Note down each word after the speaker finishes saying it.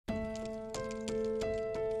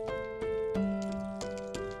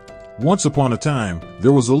Once upon a time,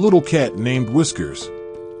 there was a little cat named Whiskers.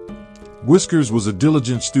 Whiskers was a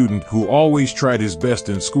diligent student who always tried his best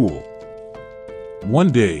in school.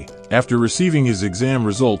 One day, after receiving his exam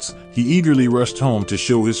results, he eagerly rushed home to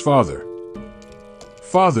show his father.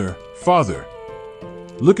 "Father, father,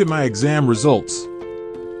 look at my exam results.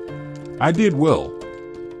 I did well,"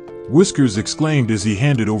 Whiskers exclaimed as he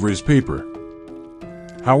handed over his paper.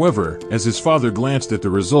 However, as his father glanced at the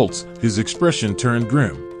results, his expression turned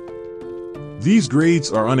grim. "These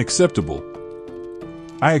grades are unacceptable.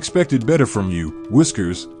 I expected better from you,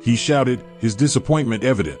 Whiskers," he shouted, his disappointment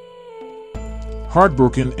evident.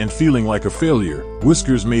 Heartbroken and feeling like a failure,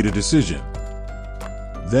 Whiskers made a decision.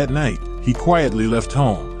 That night, he quietly left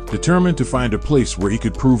home, determined to find a place where he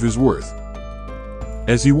could prove his worth.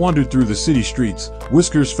 As he wandered through the city streets,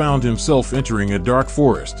 Whiskers found himself entering a dark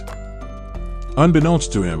forest.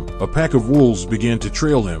 Unbeknownst to him, a pack of wolves began to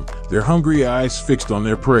trail him, their hungry eyes fixed on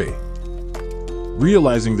their prey.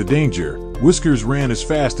 Realizing the danger, Whiskers ran as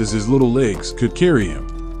fast as his little legs could carry him.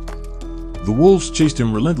 The wolves chased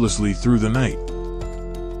him relentlessly through the night.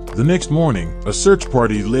 The next morning, a search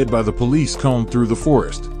party led by the police combed through the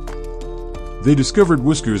forest. They discovered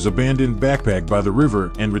Whiskers' abandoned backpack by the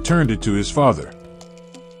river and returned it to his father.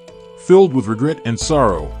 Filled with regret and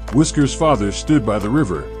sorrow, Whiskers' father stood by the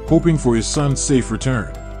river, hoping for his son's safe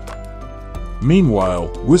return.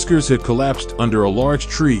 Meanwhile, Whiskers had collapsed under a large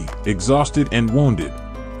tree, exhausted and wounded.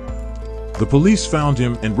 The police found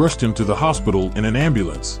him and rushed him to the hospital in an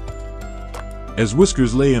ambulance. As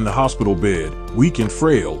Whiskers lay in the hospital bed, weak and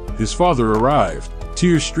frail, his father arrived,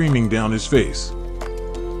 tears streaming down his face.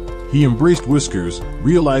 He embraced Whiskers,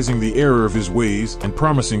 realizing the error of his ways and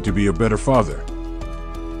promising to be a better father.